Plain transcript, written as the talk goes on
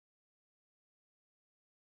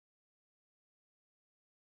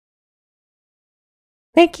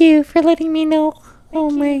Thank you for letting me know. Oh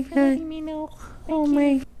my god. Oh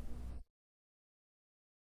my.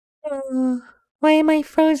 Why am I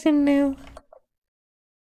frozen now?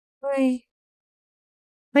 Why?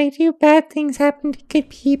 Why do bad things happen to good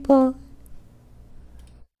people?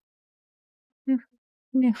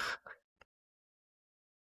 No.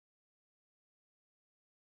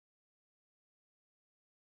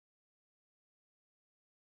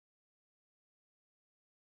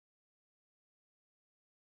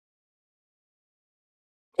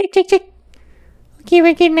 Check, check, check. Okay,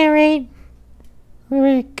 we're good now, right?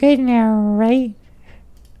 We're good now, right?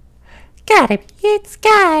 Gotta be. It's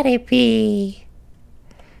gotta be.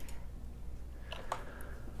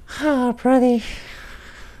 Oh, brother.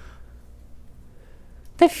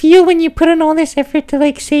 The feel when you put in all this effort to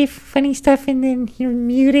like say funny stuff and then you're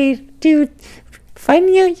muted. Dude,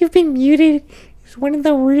 finding out you've been muted is one of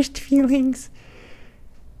the worst feelings.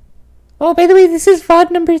 Oh, by the way, this is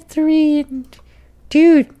VOD number 3. And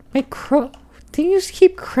dude, my things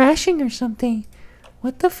keep crashing or something.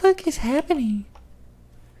 What the fuck is happening?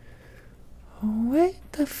 What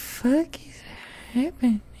the fuck is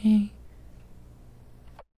happening?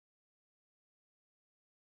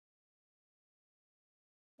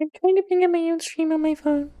 I'm trying to bring up my own stream on my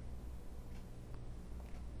phone.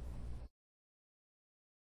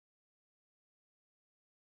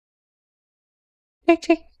 Check,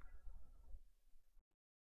 check.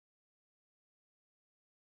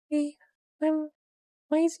 Hey,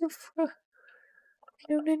 why is it I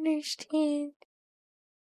don't understand.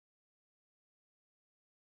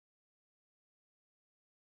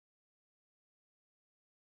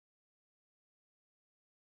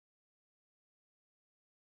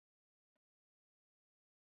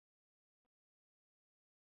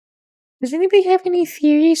 Does anybody have any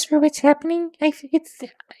theories for what's happening? It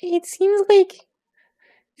seems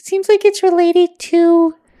like it's related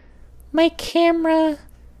to my camera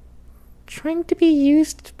trying to be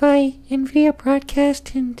used by NVIDIA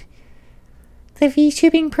Broadcast and the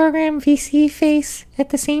VTubing program VC Face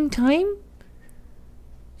at the same time?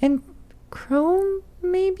 And Chrome,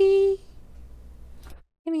 maybe?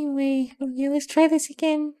 Anyway, okay, let's try this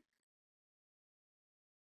again.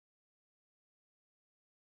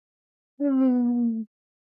 Hmm.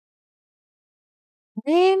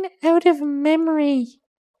 Ran out of memory.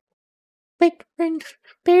 Like, we're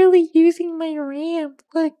barely using my RAM.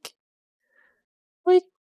 Look. What?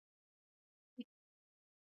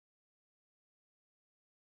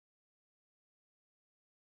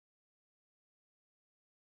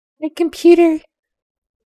 My computer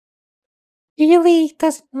really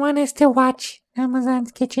doesn't want us to watch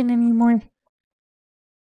Amazon's Kitchen anymore.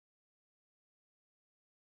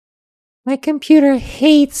 My computer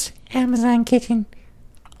hates Amazon Kitchen.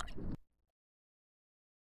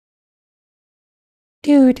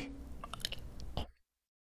 Dude.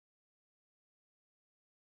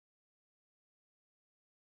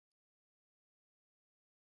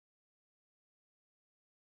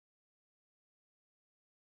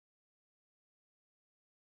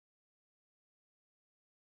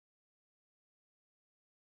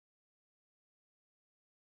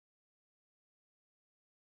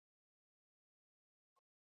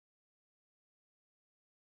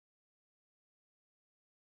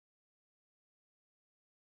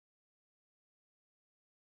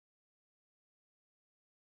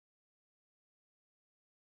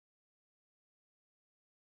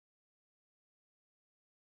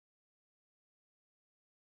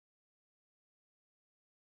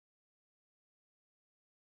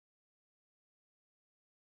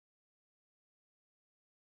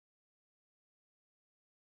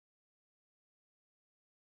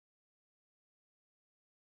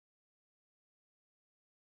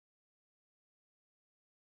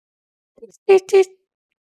 It,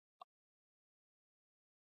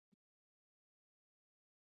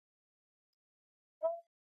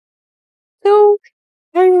 so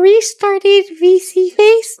I restarted VC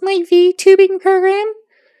Face, my VTubing program,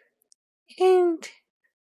 and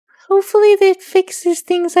hopefully that fixes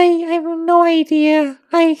things. I have no idea.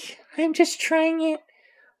 I'm just trying it.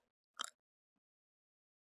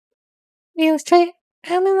 Okay, let's try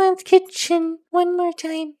Amazon's Kitchen one more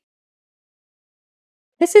time.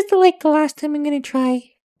 This is the last time I'm gonna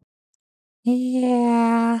try.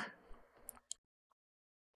 Yeah.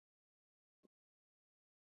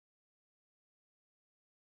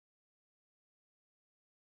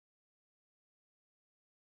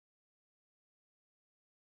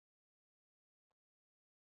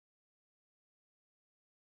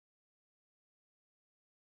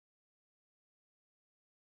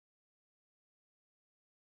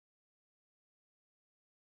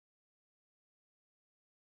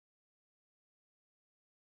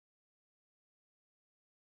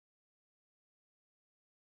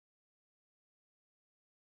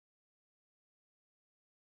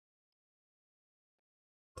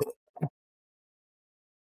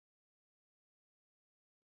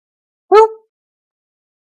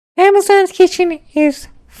 Amazon's kitchen is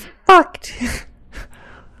fucked.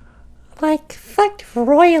 Like, fucked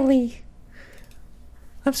royally.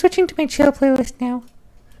 I'm switching to my chill playlist now.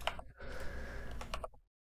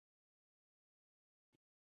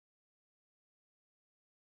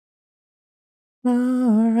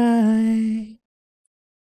 Alright.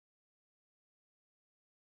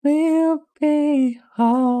 We'll be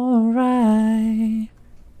alright.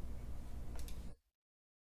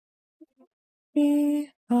 Be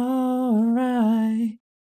alright.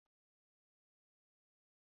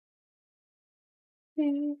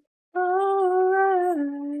 Be alright.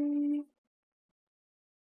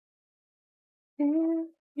 Be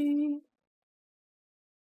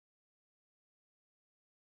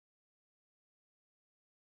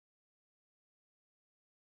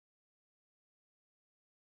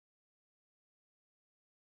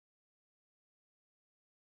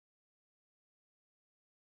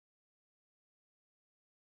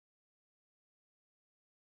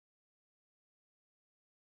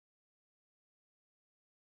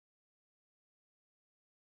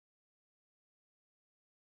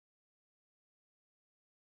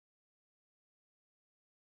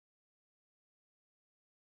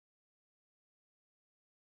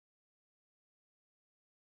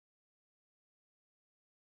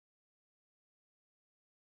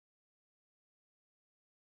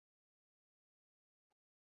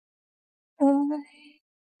alright.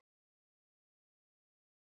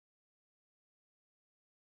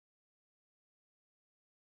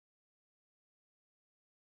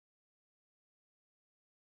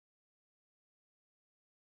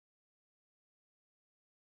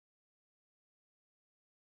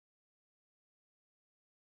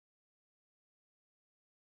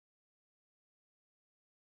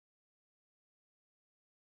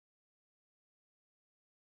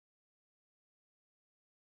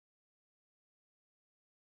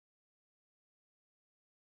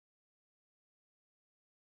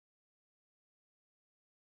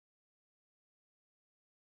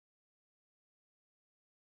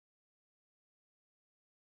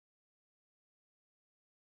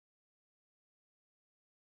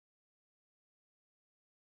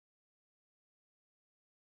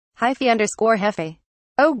 Hyphy_Hefe.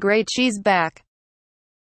 Oh great, she's back.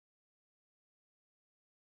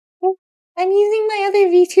 I'm using my other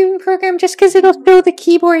VTubing program just because it'll show the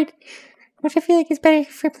keyboard, which I feel like is better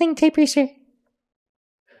for playing Tape Racer.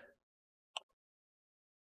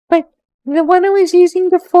 But the one I was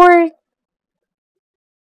using before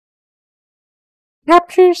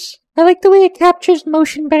captures. I like the way it captures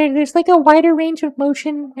motion better. There's like a wider range of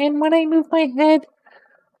motion, and when I move my head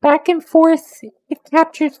back and forth, it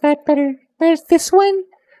captures that better. Whereas this one,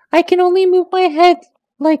 I can only move my head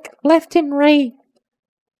like left and right.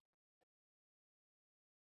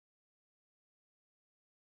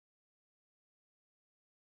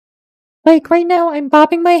 Like right now, I'm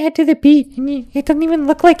bobbing my head to the beat, and it doesn't even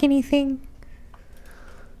look like anything.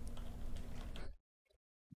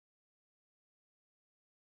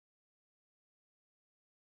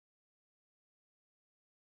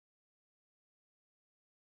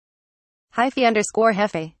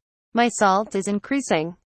 Hyphy_Hefe. My salt is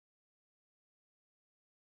increasing.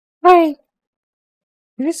 Hi.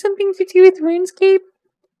 Is this something to do with RuneScape?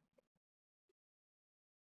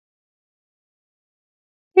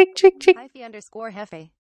 Chick.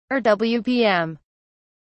 Hyphy_Hefe. WPM.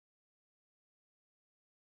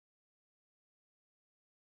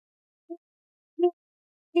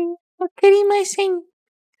 What could am I saying?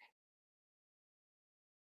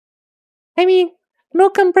 I mean, no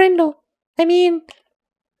comprendo. I mean,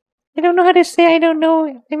 I don't know how to say I don't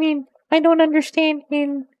know. I mean, I don't understand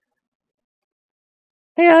in.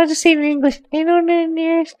 I'll just say it in English. I don't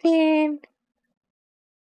understand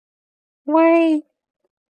why.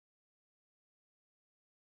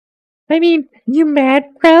 I mean, you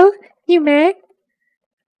mad, bro? You mad?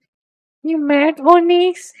 You mad,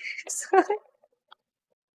 Onyx?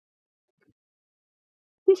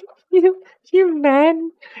 you, you mad,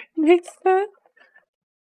 Nixa?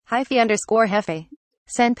 Hyphy_Hefe.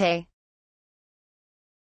 Senpei.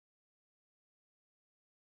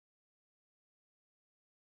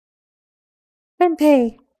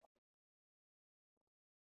 Senpei.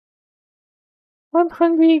 I'm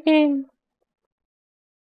hungry again.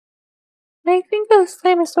 I think I'll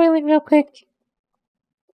slam a toilet real quick.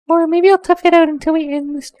 Or maybe I'll tough it out until we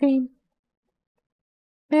end the stream.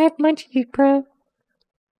 Mad munchies, bro.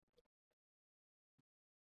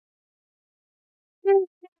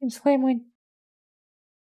 Slam one.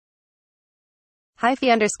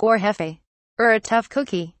 Hyphy_Hefe. A tough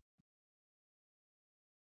cookie.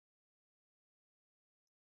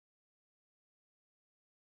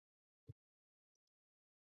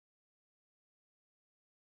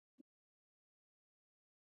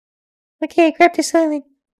 Okay, I grabbed a silent.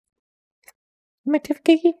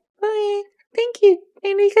 Matafuki. Oh, yeah. Thank you.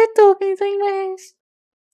 Arigato gozaimasu.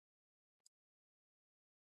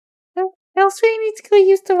 Elsewhere, I need to go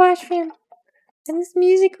use the washroom. And this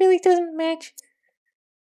music really doesn't match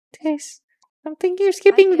this. I'm thinking of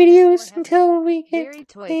skipping videos until we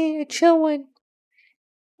get a chill one.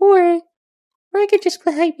 Or I could just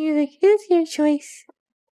play hype music. It's your choice.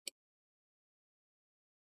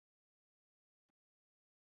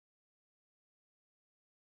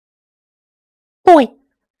 Boy,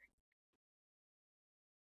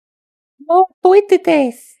 no did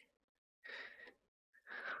this.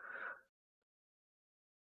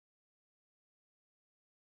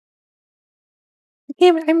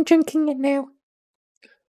 Damn it, I'm drinking it now.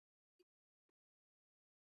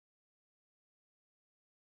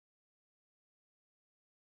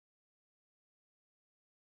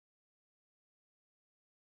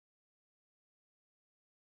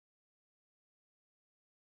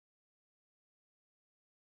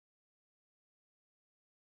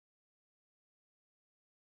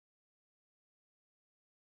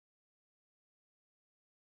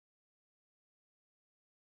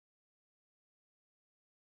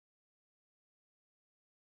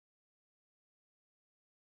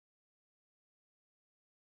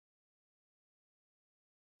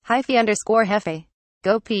 Hyphy_Hefe.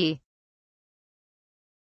 Go pee.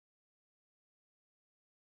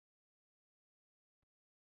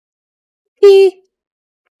 Pee.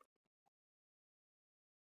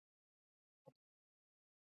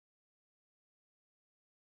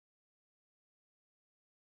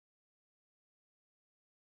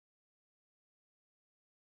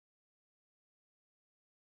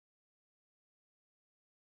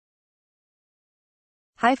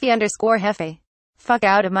 Hyphy_Hefe. Fuck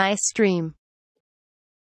out of my stream.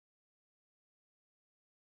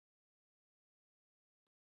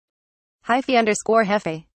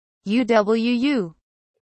 Hyphy_Hefe. UWU.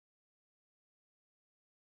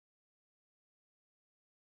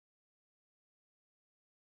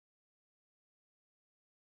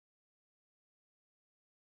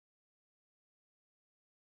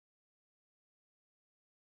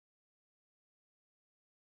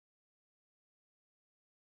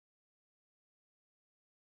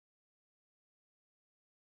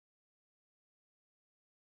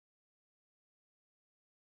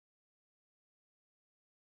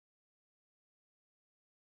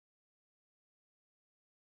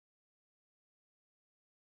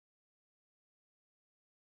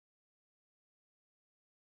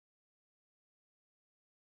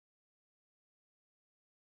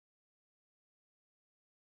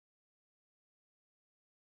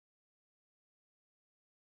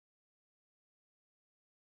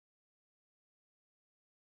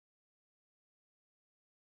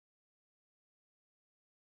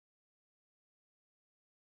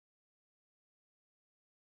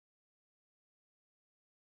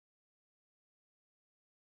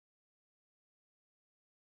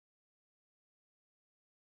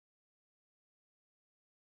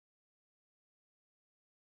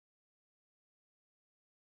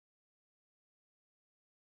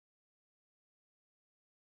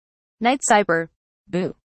 Night Cyber.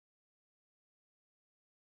 Boo.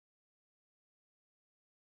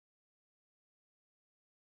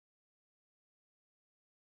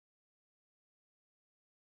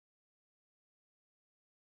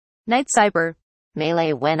 Night Cyber.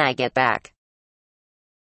 Melee when I get back.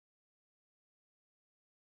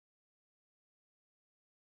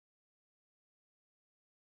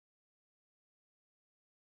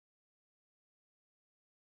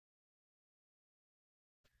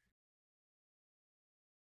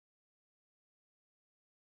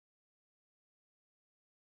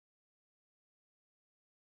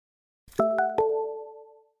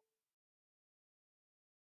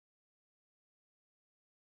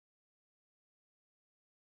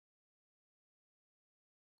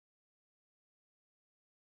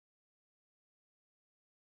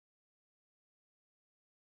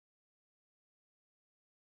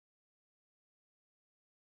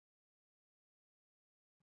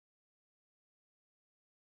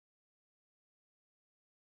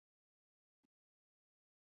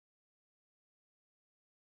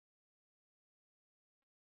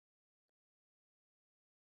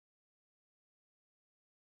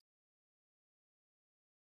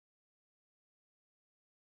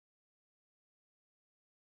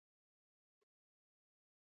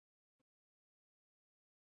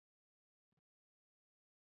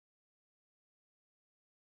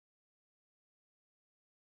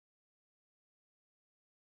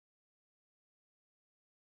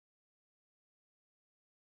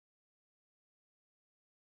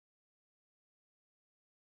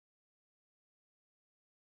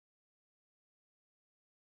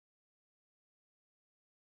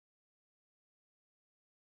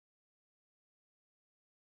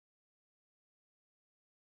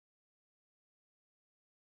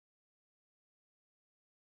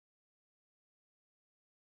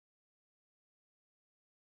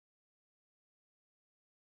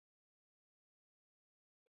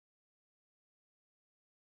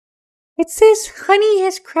 It says Honey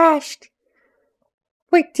has crashed.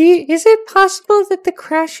 Wait, is it possible that the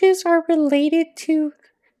crashes are related to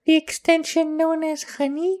the extension known as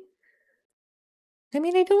Honey? I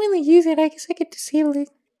mean, I don't really use it. I guess I could disable it.